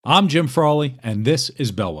I'm Jim Frawley, and this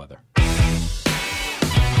is Bellwether.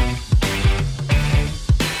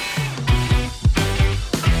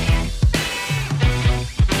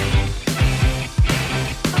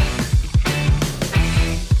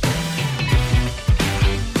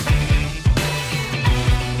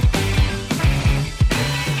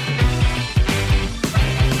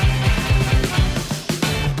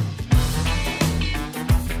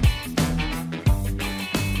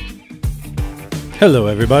 Hello,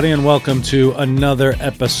 everybody, and welcome to another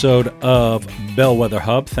episode of Bellwether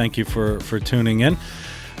Hub. Thank you for tuning in.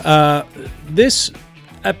 This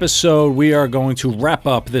episode, we are going to wrap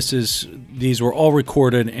up. These were all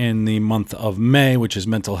recorded in the month of May, which is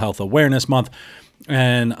Mental Health Awareness Month,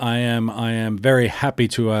 and I am very happy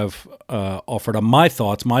to have offered up my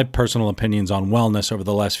thoughts, my personal opinions on wellness over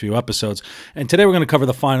the last few episodes. And today, we're going to cover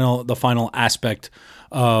the final aspect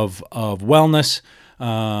of wellness.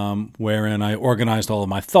 Wherein I organized all of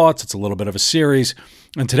my thoughts. It's a little bit of a series.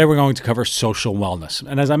 And today we're going to cover social wellness.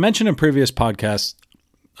 And as I mentioned in previous podcasts,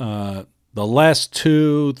 the last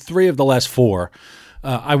three of the last four,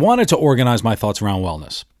 I wanted to organize my thoughts around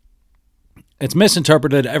wellness. It's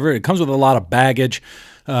misinterpreted. It comes with a lot of baggage.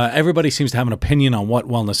 Everybody seems to have an opinion on what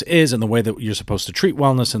wellness is and the way that you're supposed to treat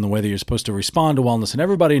wellness and the way that you're supposed to respond to wellness, and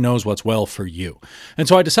everybody knows what's well for you. And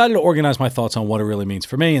so I decided to organize my thoughts on what it really means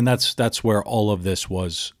for me, and that's where all of this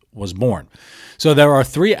was born. So there are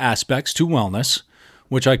three aspects to wellness,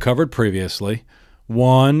 which I covered previously.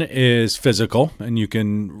 One is physical, and you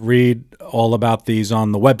can read all about these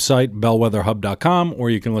on the website, bellwetherhub.com,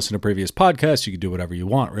 or you can listen to previous podcasts. You can do whatever you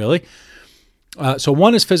want, really. So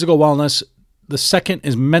one is physical wellness. The second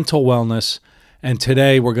is mental wellness, and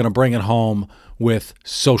today we're going to bring it home with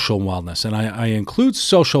social wellness. And I include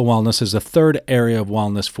social wellness as the third area of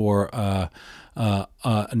wellness for a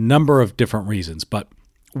number of different reasons. But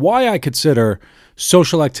why I consider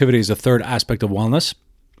social activity as a third aspect of wellness,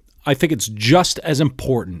 I think it's just as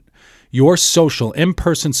important. Your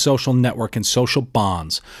in-person social network and social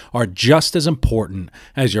bonds are just as important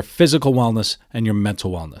as your physical wellness and your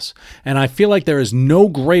mental wellness. And I feel like there is no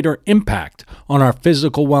greater impact on our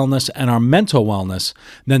physical wellness and our mental wellness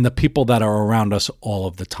than the people that are around us all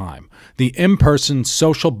of the time. The in-person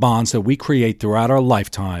social bonds that we create throughout our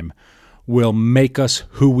lifetime will make us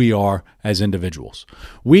who we are as individuals.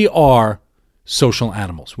 We are social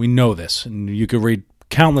animals. We know this. And you could read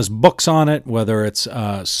countless books on it, whether it's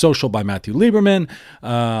Social by Matthew Lieberman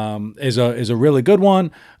is a really good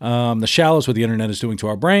one. The Shallows, What the Internet is Doing to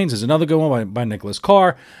Our Brains is another good one by Nicholas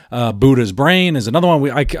Carr. Buddha's Brain is another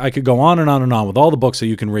one. I could go on and on and on with all the books that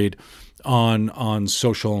you can read on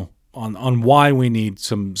social, on why we need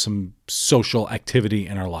some social activity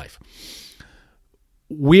in our life.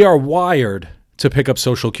 We are wired to pick up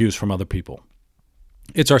social cues from other people.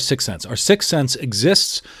 It's our sixth sense. Our sixth sense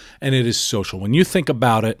exists, and it is social. When you think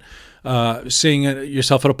about it, seeing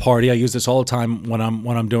yourself at a party, I use this all the time when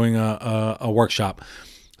I'm doing a workshop.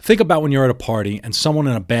 Think about when you're at a party and someone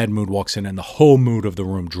in a bad mood walks in and the whole mood of the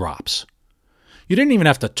room drops. You didn't even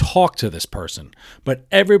have to talk to this person, but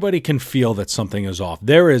everybody can feel that something is off.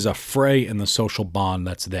 There is a fray in the social bond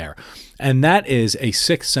that's there. And that is a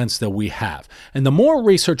sixth sense that we have. And the more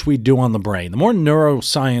research we do on the brain, the more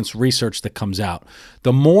neuroscience research that comes out,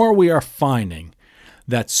 the more we are finding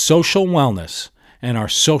that social wellness and our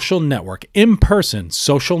social network, in-person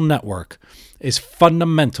social network, is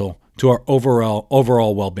fundamental to our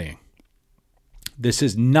overall well-being. This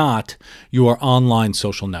is not your online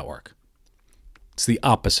social network. It's the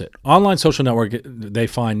opposite. Online social network, they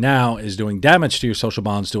find now, is doing damage to your social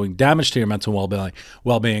bonds, doing damage to your mental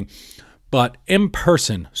well-being. But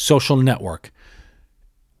in-person social network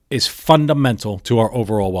is fundamental to our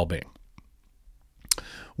overall well-being.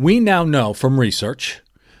 We now know from research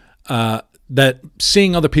that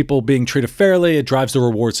seeing other people being treated fairly, it drives the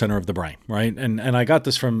reward center of the brain, right? And I got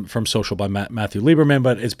this from Social by Matthew Lieberman,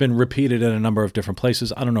 but it's been repeated in a number of different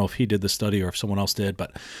places. I don't know if he did the study or if someone else did,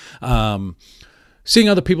 but seeing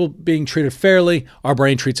other people being treated fairly, our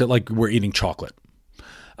brain treats it like we're eating chocolate.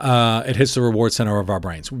 It hits the reward center of our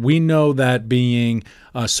brains. We know that being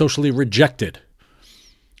socially rejected,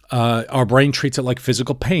 our brain treats it like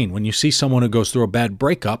physical pain. When you see someone who goes through a bad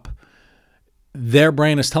breakup, their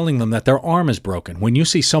brain is telling them that their arm is broken. When you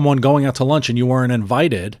see someone going out to lunch and you weren't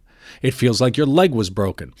invited, it feels like your leg was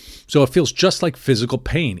broken. So it feels just like physical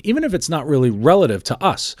pain, even if it's not really relative to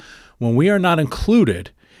us. When we are not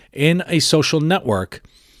included in a social network,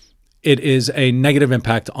 it is a negative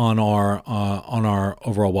impact on our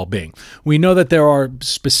overall well-being. We know that there are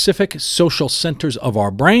specific social centers of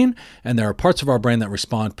our brain, and there are parts of our brain that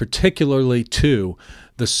respond particularly to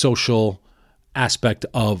the social aspect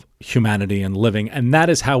of humanity and living, and that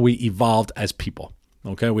is how we evolved as people.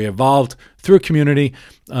 Okay, we evolved through community.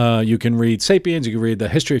 You can read Sapiens, you can read the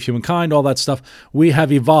history of humankind, all that stuff. We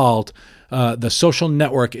have evolved. The social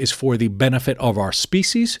network is for the benefit of our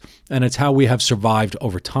species, and it's how we have survived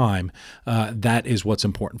over time. That is what's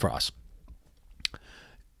important for us.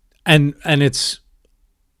 And it's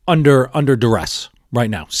under duress right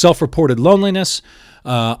now. Self-reported loneliness,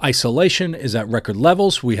 isolation is at record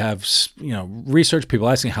levels. We have, research, people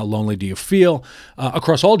asking how lonely do you feel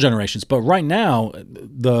across all generations. But right now,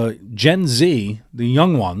 the Gen Z, the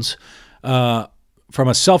young ones, from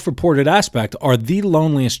a self-reported aspect, are the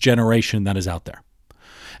loneliest generation that is out there.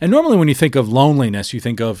 And normally when you think of loneliness, you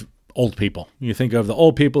think of old people. You think of the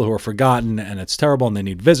old people who are forgotten and it's terrible and they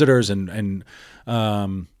need visitors and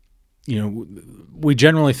we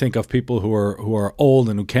generally think of people who are old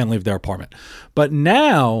and who can't leave their apartment. But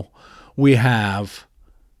now we have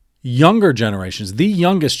younger generations, the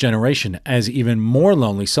youngest generation, as even more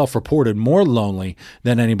lonely, self-reported more lonely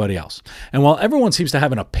than anybody else. And while everyone seems to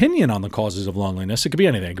have an opinion on the causes of loneliness, it could be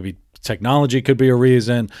anything. It could be technology could be a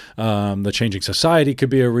reason. The changing society could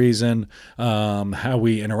be a reason. How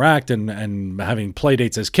we interact and having play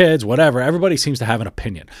dates as kids, whatever. Everybody seems to have an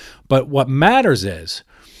opinion. But what matters is,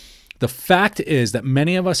 the fact is that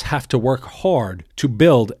many of us have to work hard to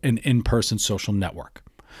build an in-person social network.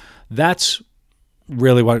 That's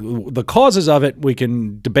really what the causes of it. We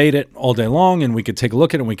can debate it all day long and we could take a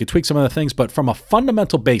look at it and we could tweak some of the things. But from a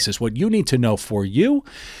fundamental basis, what you need to know for you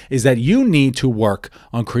is that you need to work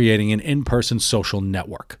on creating an in-person social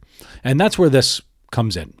network. And that's where this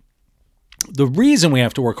comes in. The reason we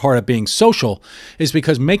have to work hard at being social is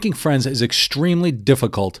because making friends is extremely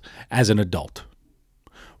difficult as an adult.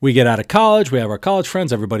 We get out of college, we have our college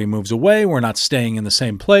friends, everybody moves away, we're not staying in the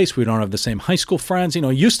same place, we don't have the same high school friends. It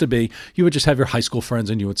used to be you would just have your high school friends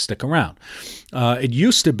and you would stick around. It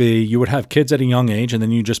used to be you would have kids at a young age and then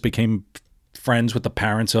you just became friends with the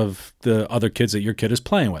parents of the other kids that your kid is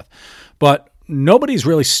playing with. But nobody's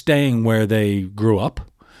really staying where they grew up.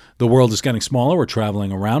 The world is getting smaller. We're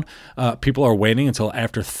traveling around. People are waiting until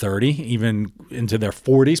after 30, even into their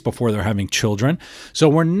 40s before they're having children. So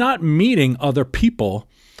we're not meeting other people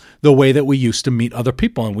the way that we used to meet other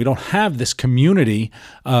people. And we don't have this community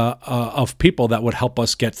of people that would help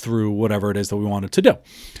us get through whatever it is that we wanted to do.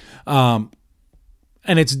 And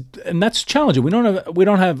that's challenging. We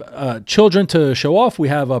don't have children to show off. We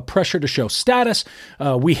have a pressure to show status.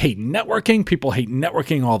 We hate networking. People hate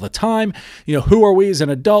networking all the time. Who are we as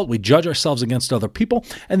an adult? We judge ourselves against other people.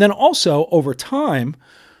 And then also over time,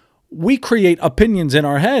 we create opinions in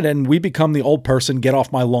our head and we become the old person, get off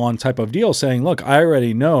my lawn type of deal, saying, look, I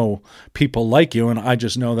already know people like you and I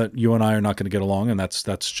just know that you and I are not going to get along, and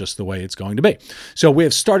that's just the way it's going to be. So we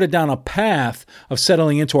have started down a path of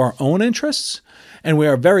settling into our own interests, and we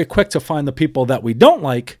are very quick to find the people that we don't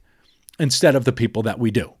like instead of the people that we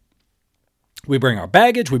do. We bring our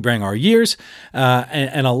baggage, we bring our years,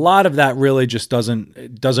 and a lot of that really just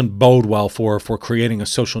doesn't bode well for creating a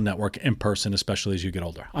social network in person, especially as you get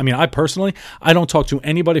older. I mean, I personally don't talk to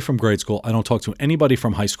anybody from grade school. I don't talk to anybody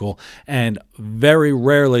from high school, and very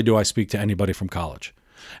rarely do I speak to anybody from college.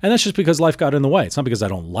 And that's just because life got in the way. It's not because I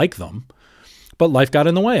don't like them, but life got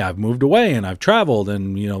in the way. I've moved away and I've traveled,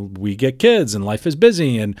 and we get kids and life is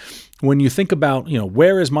busy. And when you think about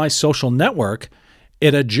where is my social network,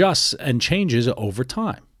 it adjusts and changes over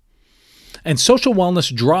time. And social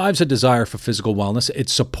wellness drives a desire for physical wellness. It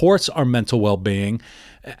supports our mental well-being.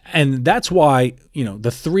 And that's why, the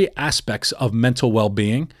three aspects of mental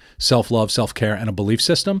well-being, self-love, self-care, and a belief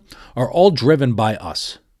system, are all driven by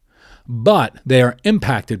us. But they are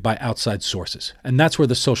impacted by outside sources. And that's where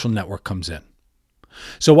the social network comes in.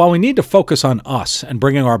 So while we need to focus on us and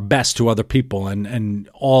bringing our best to other people and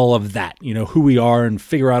all of that, who we are and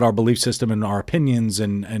figure out our belief system and our opinions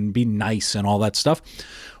and be nice and all that stuff,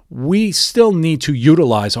 we still need to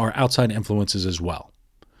utilize our outside influences as well.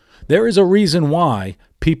 There is a reason why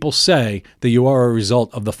people say that you are a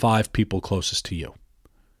result of the 5 people closest to you.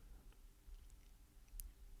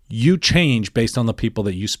 You change based on the people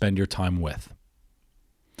that you spend your time with.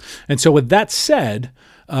 And so with that said,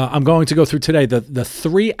 I'm going to go through today the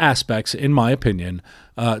 3 aspects, in my opinion,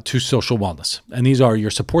 to social wellness. And these are your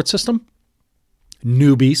support system,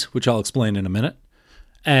 newbies, which I'll explain in a minute,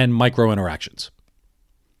 and micro interactions.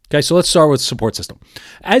 Okay, so let's start with support system.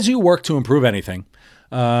 As you work to improve anything,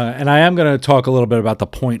 and I am going to talk a little bit about the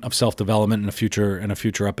point of self-development in a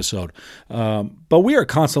future episode, but we are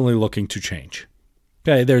constantly looking to change.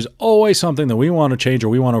 Okay, there's always something that we want to change or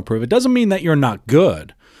we want to improve. It doesn't mean that you're not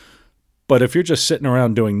good. But if you're just sitting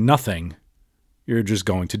around doing nothing, you're just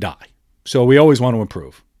going to die. So we always want to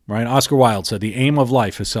improve, right? Oscar Wilde said the aim of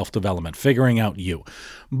life is self-development, figuring out you.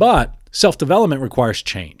 But self-development requires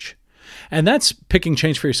change. And that's picking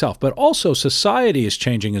change for yourself. But also society is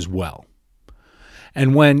changing as well.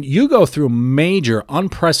 And when you go through major,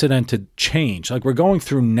 unprecedented change, like we're going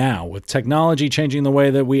through now with technology changing the way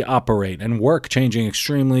that we operate and work changing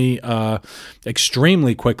extremely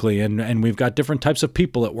quickly, and we've got different types of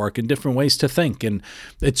people at work and different ways to think, and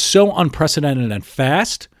it's so unprecedented and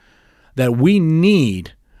fast that we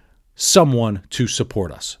need someone to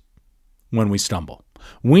support us when we stumble.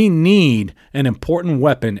 We need an important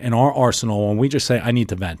weapon in our arsenal when we just say, I need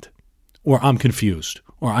to vent, or I'm confused,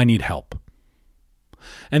 or I need help.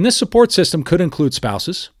 And this support system could include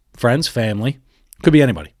spouses, friends, family, could be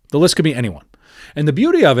anybody. The list could be anyone. And the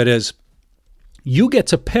beauty of it is you get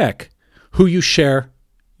to pick who you share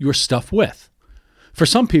your stuff with. For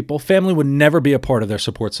some people, family would never be a part of their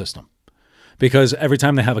support system because every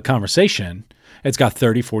time they have a conversation, it's got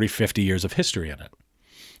 30, 40, 50 years of history in it.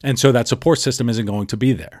 And so that support system isn't going to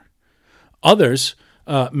be there. Others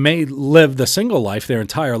may live the single life their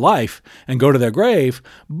entire life and go to their grave,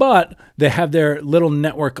 but they have their little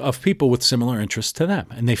network of people with similar interests to them,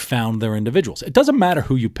 and they found their individuals. It doesn't matter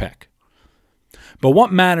who you pick. But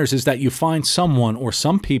what matters is that you find someone or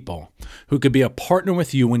some people who could be a partner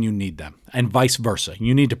with you when you need them, and vice versa.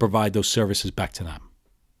 You need to provide those services back to them.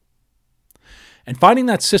 And finding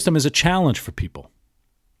that system is a challenge for people.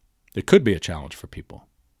 It could be a challenge for people.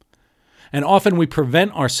 And often we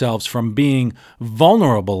prevent ourselves from being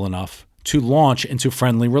vulnerable enough to launch into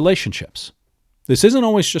friendly relationships. This isn't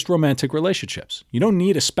always just romantic relationships. You don't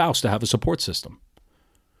need a spouse to have a support system.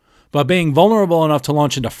 But being vulnerable enough to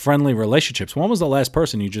launch into friendly relationships, when was the last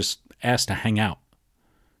person you just asked to hang out?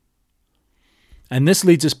 And this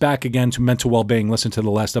leads us back again to mental well-being. Listen to the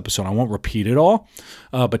last episode. I won't repeat it all,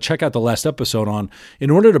 but check out the last episode on, in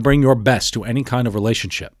order to bring your best to any kind of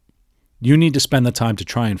relationship, you need to spend the time to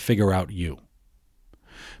try and figure out you.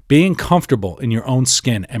 Being comfortable in your own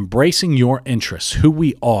skin, embracing your interests, who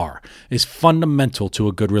we are, is fundamental to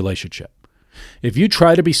a good relationship. If you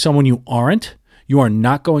try to be someone you aren't, you are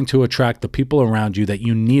not going to attract the people around you that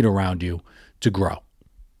you need around you to grow.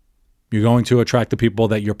 You're going to attract the people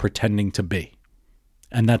that you're pretending to be,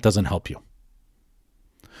 and that doesn't help you.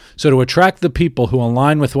 So to attract the people who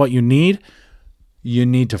align with what you need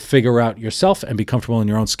to figure out yourself and be comfortable in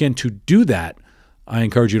your own skin. To do that, I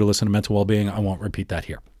encourage you to listen to Mental Wellbeing. I won't repeat that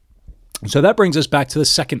here. So that brings us back to the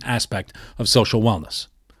second aspect of social wellness,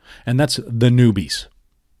 and that's the newbies.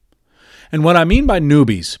 And what I mean by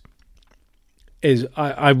newbies is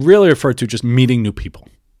I really refer to just meeting new people.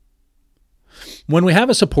 When we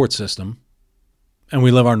have a support system and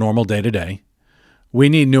we live our normal day-to-day, we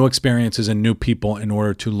need new experiences and new people in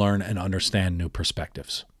order to learn and understand new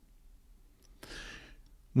perspectives.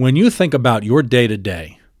 When you think about your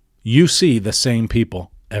day-to-day, you see the same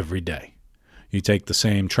people every day. You take the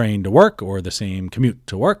same train to work or the same commute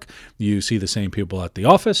to work. You see the same people at the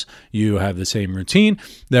office. You have the same routine.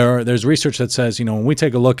 There's research that says, when we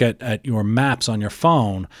take a look at your maps on your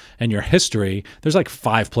phone and your history, there's like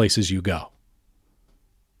 5 places you go.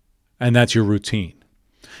 And that's your routine.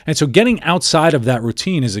 And so getting outside of that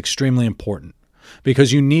routine is extremely important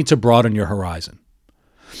because you need to broaden your horizon.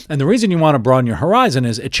 And the reason you want to broaden your horizon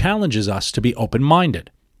is it challenges us to be open-minded.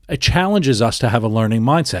 It challenges us to have a learning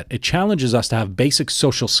mindset. It challenges us to have basic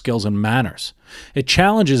social skills and manners. It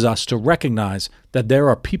challenges us to recognize that there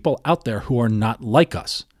are people out there who are not like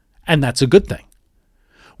us. And that's a good thing.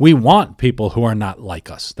 We want people who are not like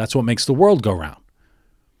us. That's what makes the world go round.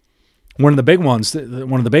 One of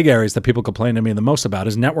the big areas that people complain to me the most about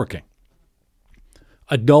is networking.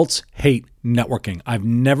 Adults hate networking. I've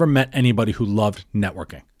never met anybody who loved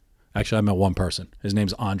networking. Actually, I met one person. His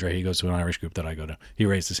name's Andre. He goes to an Irish group that I go to. He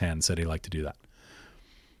raised his hand and said he'd like to do that.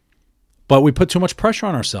 But we put too much pressure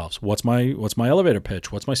on ourselves. What's my elevator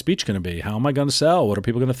pitch? What's my speech going to be? How am I going to sell? What are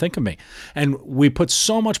people going to think of me? And we put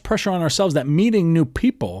so much pressure on ourselves that meeting new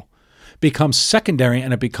people becomes secondary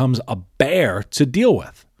and it becomes a bear to deal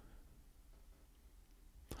with.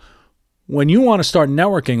 When you want to start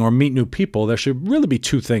networking or meet new people, there should really be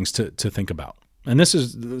 2 things to think about. And this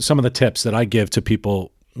is some of the tips that I give to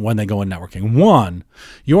people when they go in networking. 1,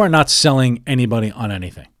 you are not selling anybody on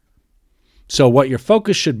anything. So what your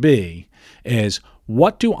focus should be is,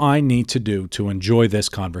 what do I need to do to enjoy this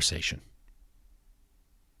conversation?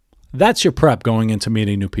 That's your prep going into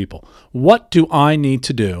meeting new people. What do I need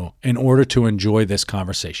to do in order to enjoy this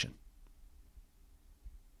conversation?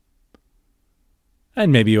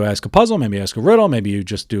 And maybe you ask a puzzle, maybe you ask a riddle, maybe you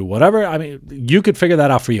just do whatever. I mean, you could figure that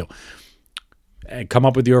out for you. And come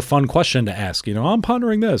up with your fun question to ask. I'm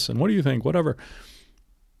pondering this, and what do you think? Whatever.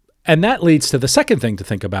 And that leads to the second thing to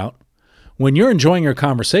think about. When you're enjoying your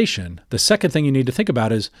conversation, the second thing you need to think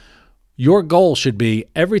about is your goal should be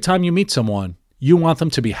every time you meet someone, you want them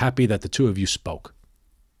to be happy that the two of you spoke.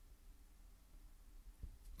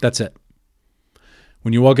 That's it.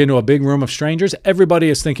 When you walk into a big room of strangers, everybody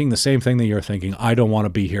is thinking the same thing that you're thinking. I don't want to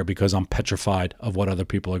be here because I'm petrified of what other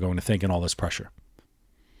people are going to think and all this pressure.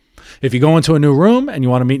 If you go into a new room and you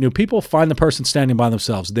want to meet new people, find the person standing by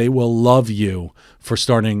themselves. They will love you for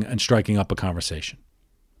starting and striking up a conversation.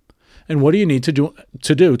 And what do you need to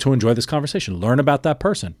do to enjoy this conversation? Learn about that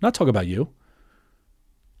person, not talk about you.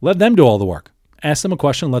 Let them do all the work. Ask them a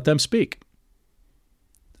question, let them speak.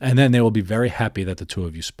 And then they will be very happy that the two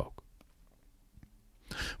of you spoke.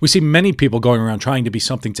 We see many people going around trying to be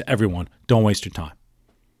something to everyone. Don't waste your time.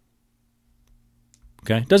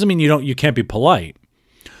 Okay? Doesn't mean you can't be polite,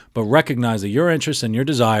 but recognize that your interests and your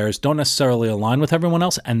desires don't necessarily align with everyone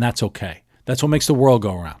else, and that's okay. That's what makes the world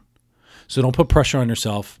go around. So don't put pressure on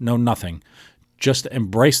yourself. No, nothing. Just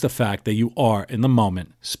embrace the fact that you are, in the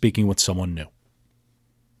moment, speaking with someone new.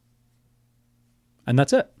 And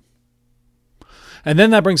that's it. And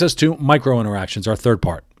then that brings us to micro interactions, our third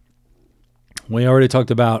part. We already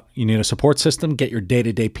talked about you need a support system, get your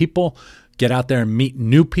day-to-day people, get out there and meet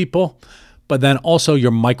new people, but then also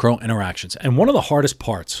your micro interactions. And one of the hardest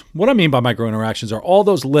parts, what I mean by micro interactions are all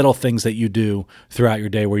those little things that you do throughout your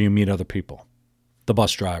day where you meet other people. The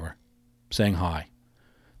bus driver, saying hi.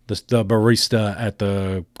 The barista at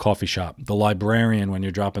the coffee shop, the librarian when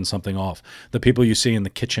you're dropping something off, the people you see in the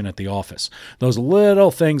kitchen at the office. Those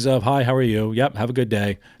little things of, hi, how are you? Yep, have a good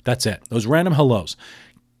day. That's it. Those random hellos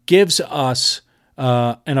gives us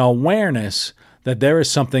an awareness that there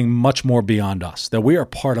is something much more beyond us, that we are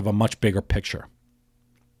part of a much bigger picture.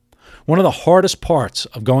 One of the hardest parts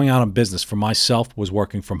of going out on business for myself was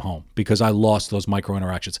working from home because I lost those micro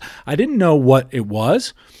interactions. I didn't know what it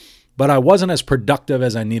was, but I wasn't as productive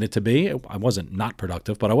as I needed to be. I wasn't not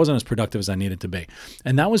productive, but I wasn't as productive as I needed to be.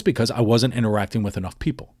 And that was because I wasn't interacting with enough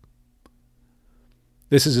people.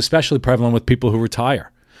 This is especially prevalent with people who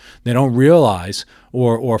retire. They don't realize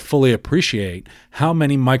or fully appreciate how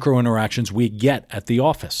many micro interactions we get at the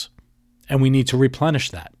office. And we need to replenish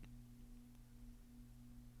that.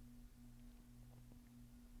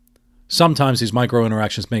 Sometimes these micro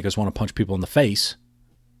interactions make us want to punch people in the face.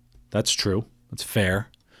 That's true. That's fair.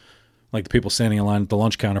 Like the people standing in line at the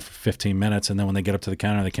lunch counter for 15 minutes, and then when they get up to the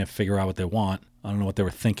counter, they can't figure out what they want. I don't know what they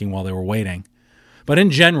were thinking while they were waiting. But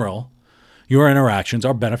in general, your interactions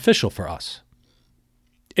are beneficial for us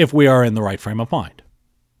if we are in the right frame of mind.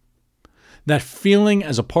 That feeling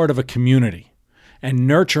as a part of a community and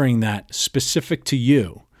nurturing that specific to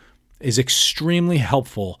you is extremely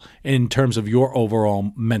helpful in terms of your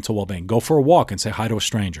overall mental well-being. Go for a walk and say hi to a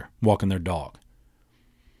stranger walking their dog.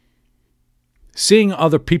 Seeing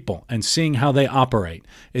other people and seeing how they operate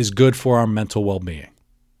is good for our mental well-being.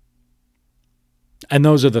 And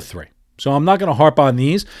those are the three. So I'm not going to harp on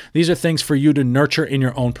these. These are things for you to nurture in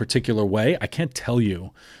your own particular way. I can't tell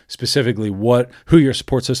you specifically who your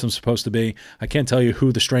support system is supposed to be. I can't tell you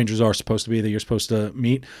who the strangers are supposed to be that you're supposed to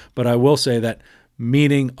meet. But I will say that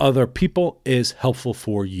meeting other people is helpful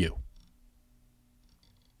for you.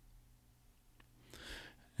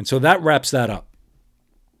 And so that wraps that up.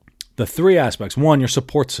 The three aspects. One, your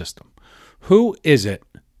support system. Who is it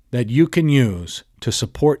that you can use to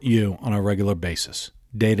support you on a regular basis,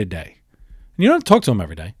 day to day? And you don't have to talk to them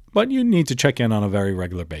every day, but you need to check in on a very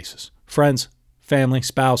regular basis. Friends, family,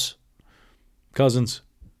 spouse, cousins,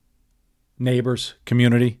 neighbors,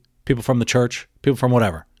 community, people from the church, people from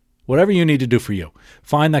whatever. Whatever you need to do for you.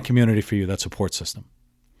 Find that community for you, that support system.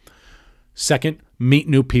 Second, meet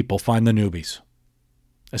new people. Find the newbies,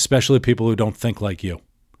 especially people who don't think like you.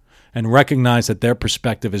 And recognize that their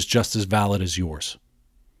perspective is just as valid as yours.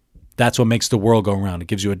 That's what makes the world go around. It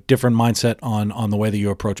gives you a different mindset on the way that you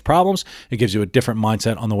approach problems. It gives you a different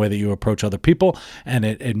mindset on the way that you approach other people. And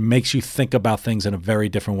it makes you think about things in a very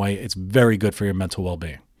different way. It's very good for your mental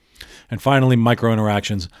well-being. And finally, micro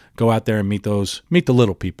interactions. Go out there and meet the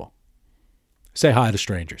little people. Say hi to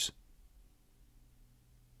strangers.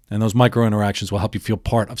 And those micro interactions will help you feel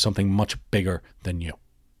part of something much bigger than you.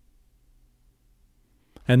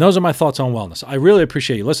 And those are my thoughts on wellness. I really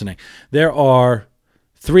appreciate you listening. There are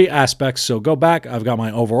three aspects. So go back. I've got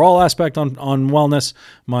my overall aspect on wellness,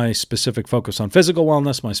 my specific focus on physical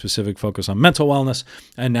wellness, my specific focus on mental wellness,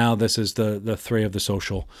 and now this is the three of the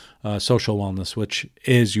social wellness, which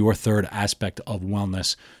is your third aspect of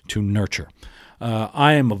wellness to nurture.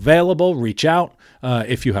 I am available. Reach out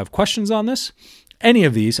if you have questions on this. any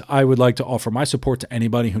of these, I would like to offer my support to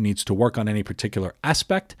anybody who needs to work on any particular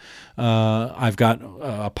aspect. I've got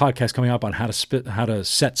a podcast coming up on how to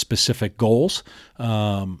set specific goals,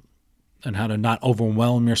 and how to not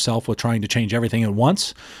overwhelm yourself with trying to change everything at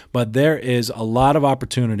once. But there is a lot of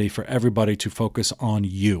opportunity for everybody to focus on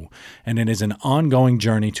you. And it is an ongoing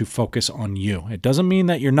journey to focus on you. It doesn't mean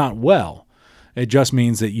that you're not well. It just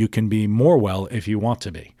means that you can be more well if you want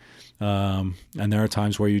to be. And there are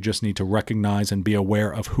times where you just need to recognize and be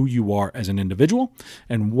aware of who you are as an individual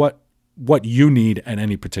and what you need at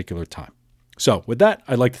any particular time. So with that,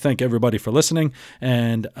 I'd like to thank everybody for listening.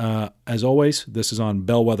 And as always, this is on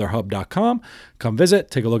bellwetherhub.com. Come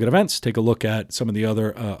visit, take a look at events, take a look at some of the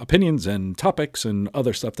other opinions and topics and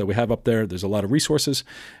other stuff that we have up there. There's a lot of resources,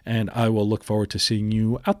 and I will look forward to seeing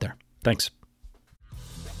you out there. Thanks.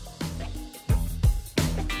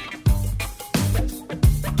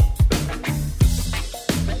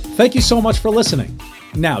 Thank you so much for listening.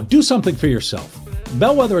 Now, do something for yourself.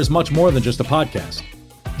 Bellwether is much more than just a podcast.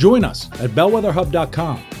 Join us at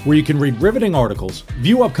bellwetherhub.com, where you can read riveting articles,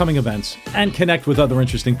 view upcoming events, and connect with other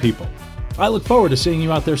interesting people. I look forward to seeing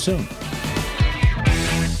you out there soon.